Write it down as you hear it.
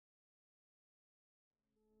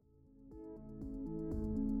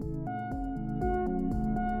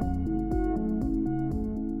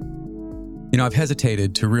I've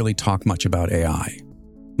hesitated to really talk much about AI,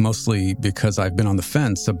 mostly because I've been on the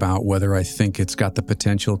fence about whether I think it's got the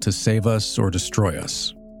potential to save us or destroy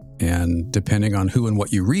us. And depending on who and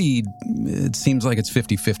what you read, it seems like it's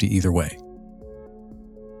 50-50 either way.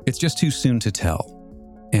 It's just too soon to tell.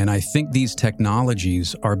 And I think these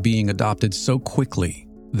technologies are being adopted so quickly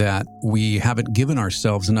that we haven't given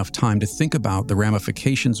ourselves enough time to think about the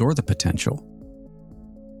ramifications or the potential.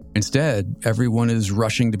 Instead, everyone is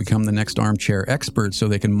rushing to become the next armchair expert so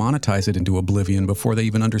they can monetize it into oblivion before they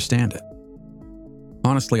even understand it.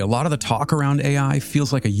 Honestly, a lot of the talk around AI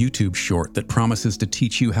feels like a YouTube short that promises to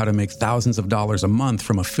teach you how to make thousands of dollars a month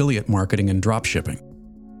from affiliate marketing and dropshipping.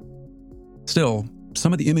 Still,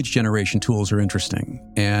 some of the image generation tools are interesting,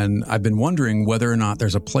 and I've been wondering whether or not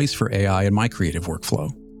there's a place for AI in my creative workflow.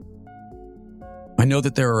 I know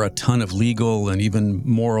that there are a ton of legal and even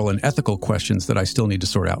moral and ethical questions that I still need to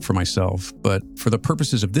sort out for myself, but for the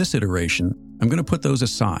purposes of this iteration, I'm going to put those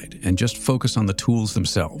aside and just focus on the tools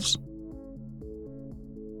themselves.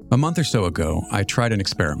 A month or so ago, I tried an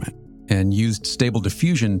experiment and used Stable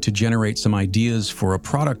Diffusion to generate some ideas for a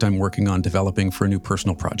product I'm working on developing for a new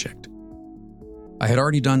personal project. I had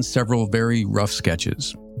already done several very rough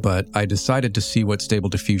sketches, but I decided to see what Stable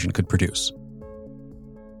Diffusion could produce.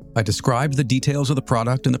 I described the details of the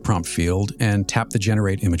product in the prompt field and tapped the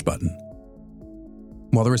Generate Image button.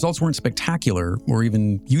 While the results weren't spectacular or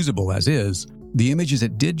even usable as is, the images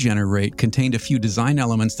it did generate contained a few design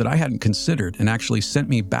elements that I hadn't considered and actually sent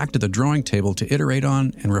me back to the drawing table to iterate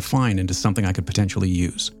on and refine into something I could potentially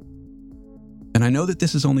use. And I know that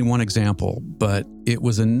this is only one example, but it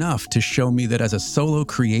was enough to show me that as a solo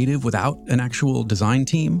creative without an actual design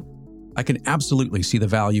team, I can absolutely see the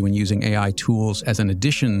value in using AI tools as an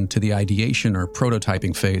addition to the ideation or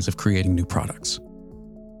prototyping phase of creating new products.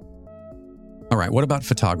 All right, what about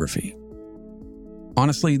photography?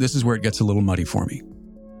 Honestly, this is where it gets a little muddy for me.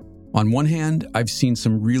 On one hand, I've seen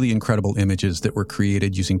some really incredible images that were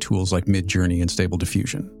created using tools like Midjourney and Stable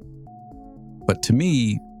Diffusion. But to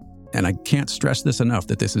me, and I can't stress this enough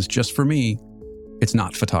that this is just for me, it's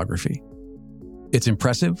not photography. It's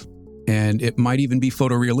impressive, and it might even be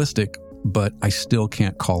photorealistic, but I still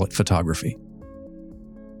can't call it photography.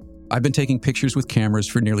 I've been taking pictures with cameras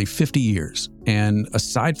for nearly 50 years, and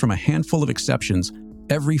aside from a handful of exceptions,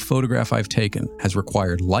 every photograph I've taken has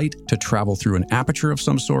required light to travel through an aperture of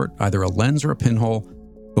some sort, either a lens or a pinhole,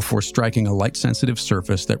 before striking a light-sensitive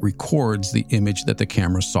surface that records the image that the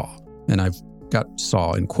camera saw. And I've got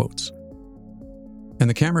 "saw" in quotes. And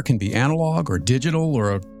the camera can be analog or digital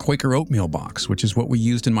or a Quaker oatmeal box, which is what we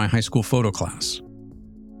used in my high school photo class.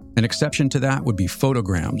 An exception to that would be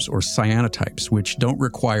photograms or cyanotypes, which don't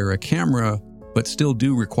require a camera, but still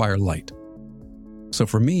do require light. So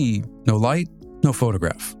for me, no light, no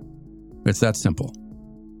photograph. It's that simple.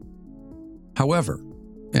 However,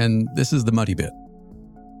 and this is the muddy bit,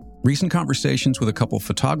 recent conversations with a couple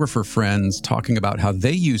photographer friends talking about how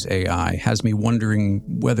they use AI has me wondering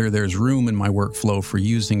whether there's room in my workflow for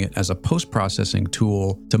using it as a post-processing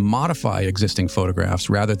tool to modify existing photographs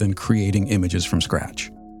rather than creating images from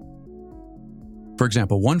scratch. For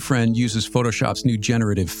example, one friend uses Photoshop's new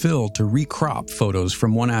generative fill to recrop photos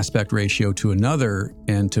from one aspect ratio to another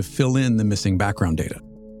and to fill in the missing background data.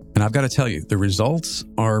 And I've got to tell you, the results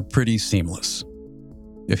are pretty seamless.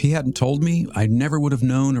 If he hadn't told me, I never would have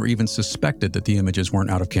known or even suspected that the images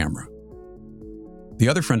weren't out of camera. The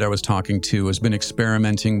other friend I was talking to has been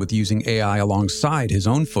experimenting with using AI alongside his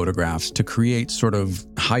own photographs to create sort of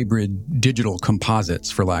hybrid digital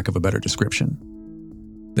composites, for lack of a better description.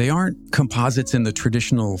 They aren't composites in the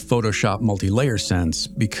traditional Photoshop multi-layer sense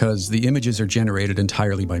because the images are generated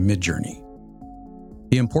entirely by Midjourney.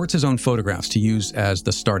 He imports his own photographs to use as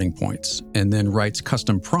the starting points and then writes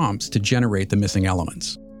custom prompts to generate the missing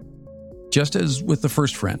elements. Just as with the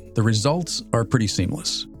first friend, the results are pretty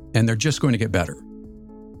seamless, and they're just going to get better.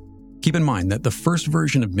 Keep in mind that the first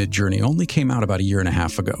version of Midjourney only came out about a year and a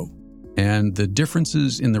half ago, and the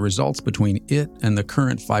differences in the results between it and the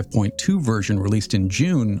current 5.2 version released in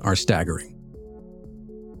June are staggering.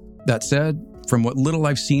 That said, from what little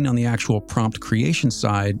I've seen on the actual prompt creation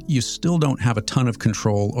side, you still don't have a ton of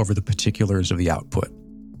control over the particulars of the output.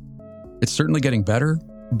 It's certainly getting better,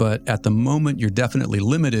 but at the moment you're definitely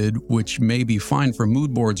limited, which may be fine for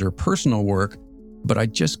mood boards or personal work, but I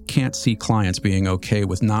just can't see clients being okay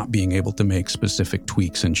with not being able to make specific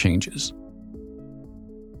tweaks and changes.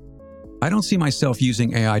 I don't see myself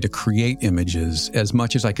using AI to create images as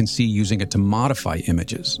much as I can see using it to modify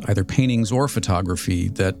images, either paintings or photography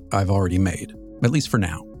that I've already made, at least for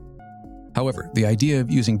now. However, the idea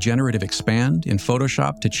of using generative expand in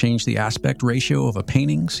Photoshop to change the aspect ratio of a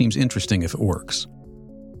painting seems interesting if it works.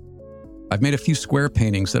 I've made a few square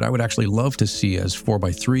paintings that I would actually love to see as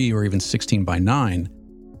 4x3 or even 16x9,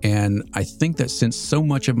 and I think that since so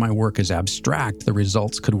much of my work is abstract, the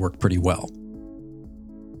results could work pretty well.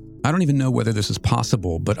 I don't even know whether this is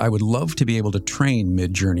possible, but I would love to be able to train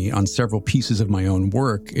Midjourney on several pieces of my own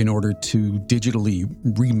work in order to digitally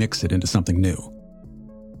remix it into something new.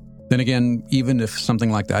 Then again, even if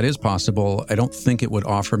something like that is possible, I don't think it would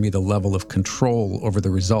offer me the level of control over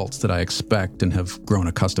the results that I expect and have grown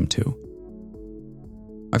accustomed to.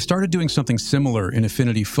 I've started doing something similar in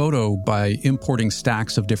Affinity Photo by importing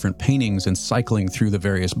stacks of different paintings and cycling through the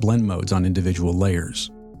various blend modes on individual layers.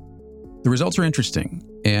 The results are interesting,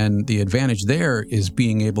 and the advantage there is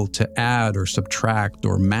being able to add or subtract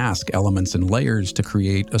or mask elements and layers to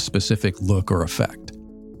create a specific look or effect.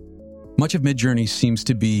 Much of Midjourney seems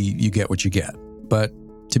to be you get what you get, but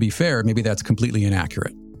to be fair, maybe that's completely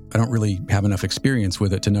inaccurate. I don't really have enough experience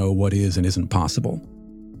with it to know what is and isn't possible.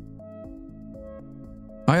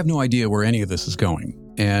 I have no idea where any of this is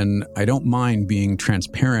going, and I don't mind being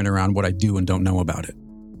transparent around what I do and don't know about it.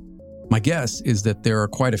 My guess is that there are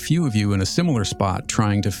quite a few of you in a similar spot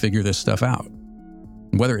trying to figure this stuff out.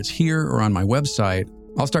 Whether it's here or on my website,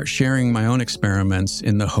 I'll start sharing my own experiments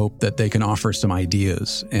in the hope that they can offer some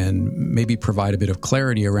ideas and maybe provide a bit of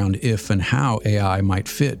clarity around if and how AI might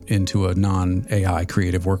fit into a non-AI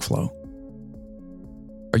creative workflow.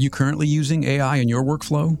 Are you currently using AI in your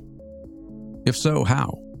workflow? If so,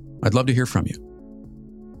 how? I'd love to hear from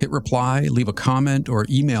you. Hit reply, leave a comment, or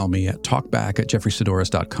email me at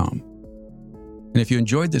talkback@jeffreysaddoris.com. And if you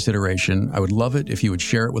enjoyed this iteration, I would love it if you would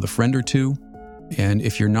share it with a friend or two. And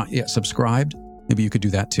if you're not yet subscribed, maybe you could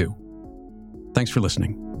do that too. Thanks for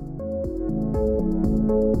listening.